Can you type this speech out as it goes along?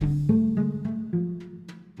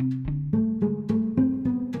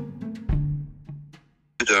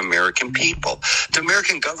the American people. The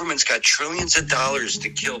American government's got trillions of dollars to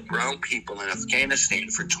kill brown people in Afghanistan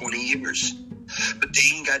for 20 years. But they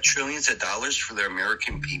ain't got trillions of dollars for their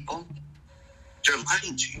American people. They're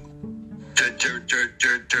lying to you.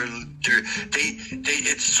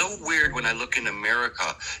 It's so weird when I look in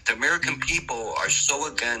America. The American people are so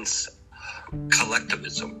against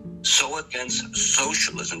collectivism, so against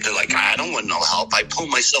socialism. They're like, I don't want no help. I pull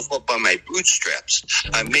myself up by my bootstraps.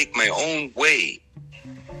 I make my own way.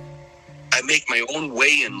 I make my own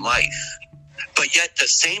way in life. But yet the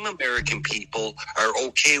same American people are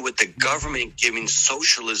okay with the government giving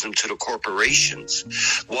socialism to the corporations.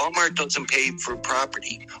 Walmart doesn't pay for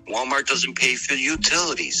property. Walmart doesn't pay for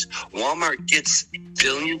utilities. Walmart gets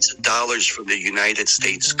billions of dollars from the United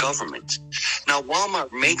States government. Now,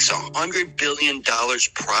 Walmart makes $100 billion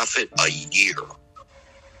profit a year.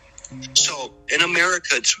 So in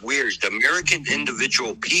America, it's weird. The American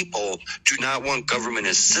individual people do not want government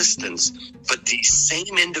assistance, but these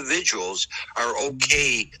same individuals are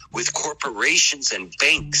okay with corporations and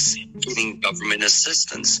banks getting government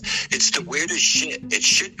assistance. It's the weirdest shit. It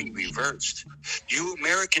should be reversed. You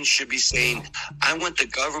Americans should be saying, I want the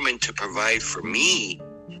government to provide for me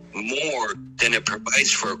more than it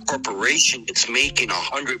provides for a corporation that's making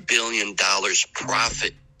 $100 billion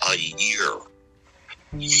profit a year.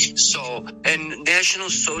 So, and National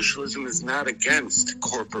Socialism is not against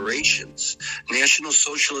corporations. National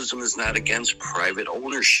Socialism is not against private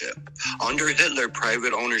ownership. Under Hitler,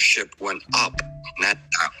 private ownership went up, not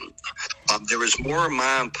down. There was more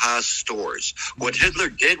mom and pop stores. What Hitler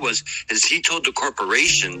did is he told the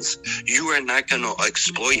corporations, you are not going to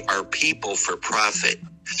exploit our people for profit.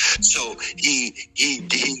 So he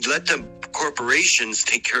let the corporations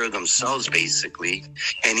take care of themselves, basically,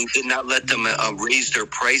 and he did not let them raise their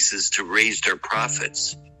prices to raise their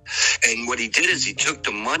profits. And what he did is he took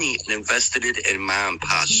the money and invested it in mom and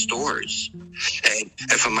pop stores. And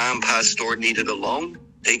if a mom and pop store needed a loan,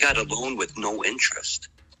 they got a loan with no interest.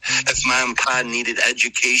 If mom and pop needed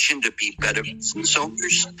education to be better business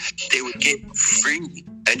owners, they would get free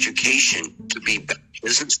education to be better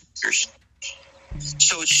business owners.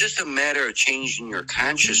 So it's just a matter of changing your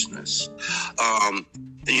consciousness.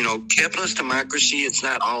 Capitalist democracy, it's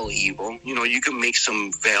not all evil. You can make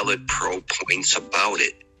some valid pro points about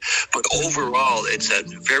it. But overall, it's a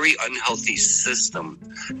very unhealthy system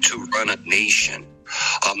to run a nation.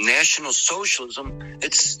 National socialism,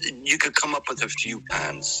 you could come up with a few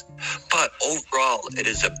cons. But overall, it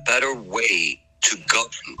is a better way to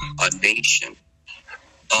govern a nation.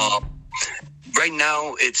 Right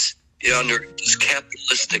now, it's under this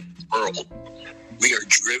capitalistic world, we are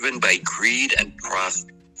driven by greed and profit.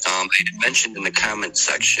 I mentioned in the comment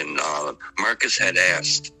section, Marcus had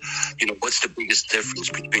asked, what's the biggest difference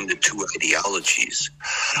between the two ideologies?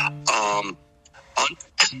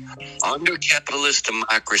 Under capitalist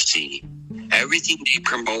democracy, everything they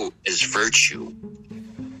promote is virtue,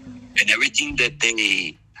 and everything that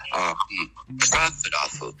they profit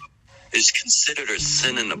off of is considered a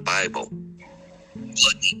sin in the Bible.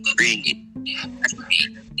 Greed,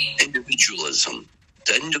 individualism.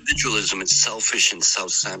 The individualism is selfish and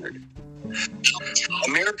self-centered.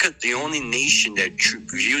 America is the only nation that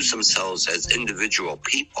views themselves as individual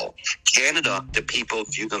people. Canada, the people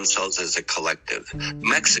view themselves as a collective.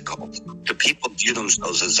 Mexico, the people view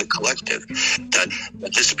themselves as a collective. The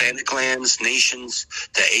Hispanic nations,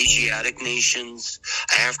 the Asiatic nations,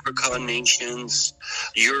 Africa nations,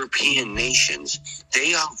 European nations,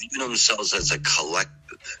 they all view themselves as a collective.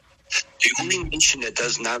 The only nation that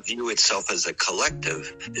does not view itself as a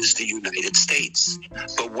collective is the United States.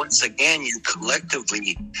 But once again, you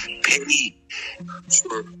collectively pay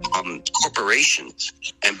for corporations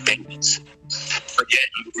and banks. But yet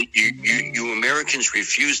you Americans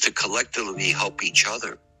refuse to collectively help each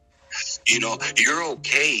other. You're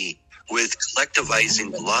okay with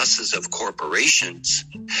collectivizing the losses of corporations,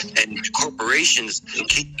 and corporations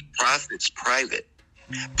keep the profits private.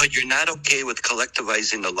 But you're not okay with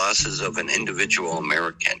collectivizing the losses of an individual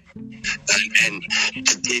American. And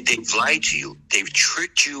they've lied to you. They've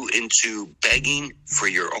tricked you into begging for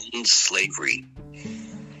your own slavery.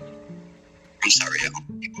 I'm sorry, Al.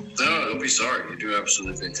 No, don't be sorry. You're doing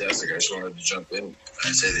absolutely fantastic. I just wanted to jump in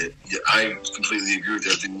and say that I completely agree with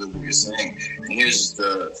everything that you're saying. And here's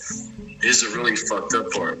the really fucked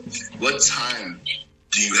up part. What time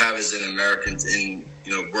do you have as an American in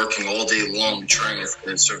working all day long trying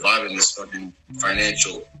to survive in this fucking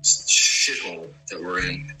financial shithole that we're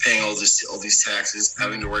in, paying all these taxes,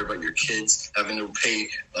 having to worry about your kids, having to pay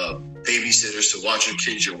babysitters to watch your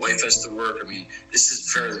kids, your wife has to work. I mean, this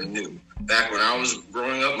is fairly new. Back when I was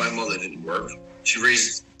growing up, my mother didn't work. She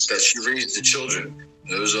raised the children.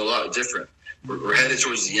 It was a lot different. We're headed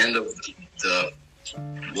towards the end of the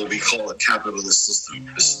what we call a capitalist system.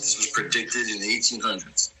 This was predicted in the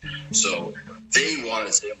 1800s. So they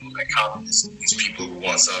wanted to implement communism, these people who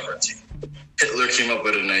want sovereignty. Hitler came up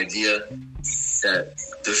with an idea that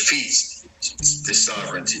defeats the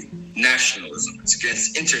sovereignty. Nationalism. It's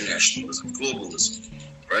against internationalism, globalism,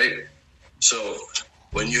 right? So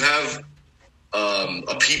when you have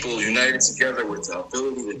a people united together with the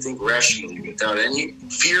ability to think rationally without any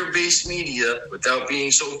fear-based media, without being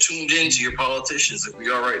so tuned into your politicians like we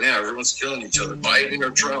are right now. Everyone's killing each other. Biden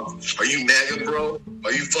or Trump? Are you MAGA, bro?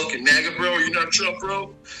 Are you fucking MAGA, bro? Are you not Trump,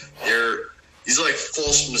 bro? These are like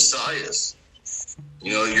false messiahs.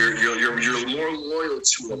 You know, you're more loyal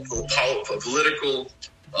to a political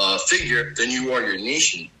figure than you are your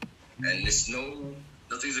nation, and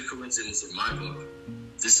nothing's a coincidence in my book.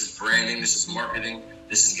 This is branding, this is marketing,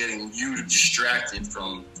 this is getting you distracted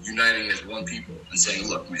from uniting as one people and saying,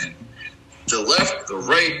 look, man, the left, the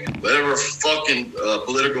right, whatever fucking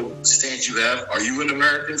political stance you have, are you an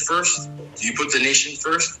American first? Do you put the nation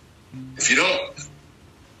first? If you don't,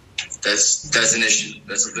 that's an issue.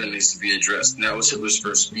 That's something that needs to be addressed. And that was Hitler's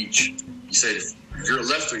first speech. He said, if you're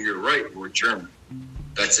left or you're right, we're German.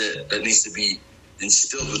 That's it. That needs to be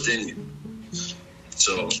instilled within you.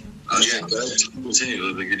 So, continue.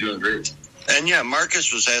 You're doing great. And yeah,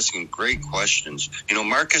 Marcus was asking great questions. You know,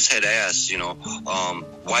 Marcus had asked,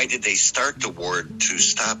 why did they start the war to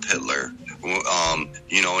stop Hitler?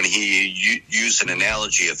 And he used an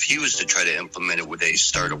analogy. If he was to try to implement it, would they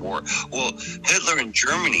start a war? Well, Hitler in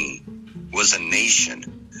Germany was a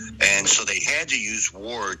nation, and so they had to use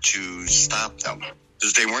war to stop them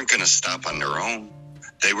because they weren't going to stop on their own.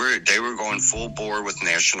 They were going full bore with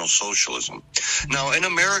National Socialism. Now, in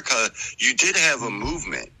America, you did have a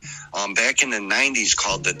movement back in the 90s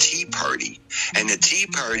called the Tea Party. And the Tea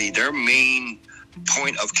Party, their main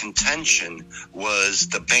point of contention was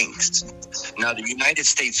the banks. Now, the United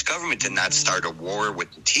States government did not start a war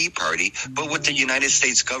with the Tea Party, but what the United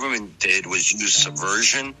States government did was use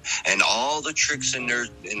subversion and all the tricks in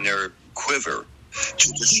their quiver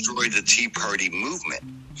to destroy the Tea Party movement.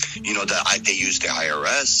 You know, they used the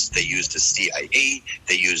IRS, they used the CIA,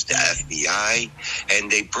 they used the FBI,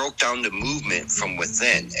 and they broke down the movement from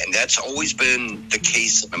within. And that's always been the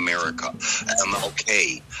case in America.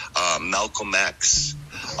 MLK, Malcolm X,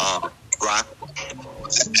 Rockwell.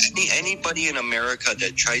 Anybody in America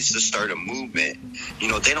that tries to start a movement,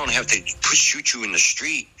 they don't have to shoot you in the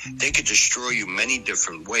street. They could destroy you many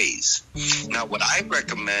different ways. Now, what I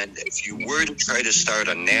recommend, if you were to try to start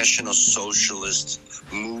a National Socialist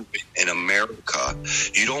movement in America,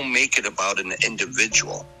 you don't make it about an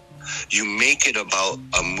individual. You make it about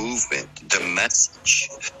a movement, the message.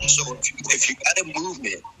 So if you got a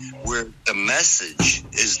movement where the message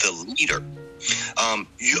is the leader,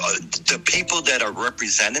 the people that are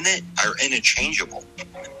representing it are interchangeable.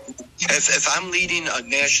 If I'm leading a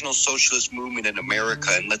National Socialist movement in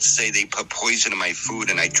America, and let's say they put poison in my food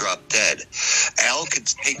and I drop dead, Al could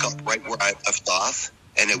take up right where I left off,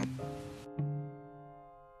 and it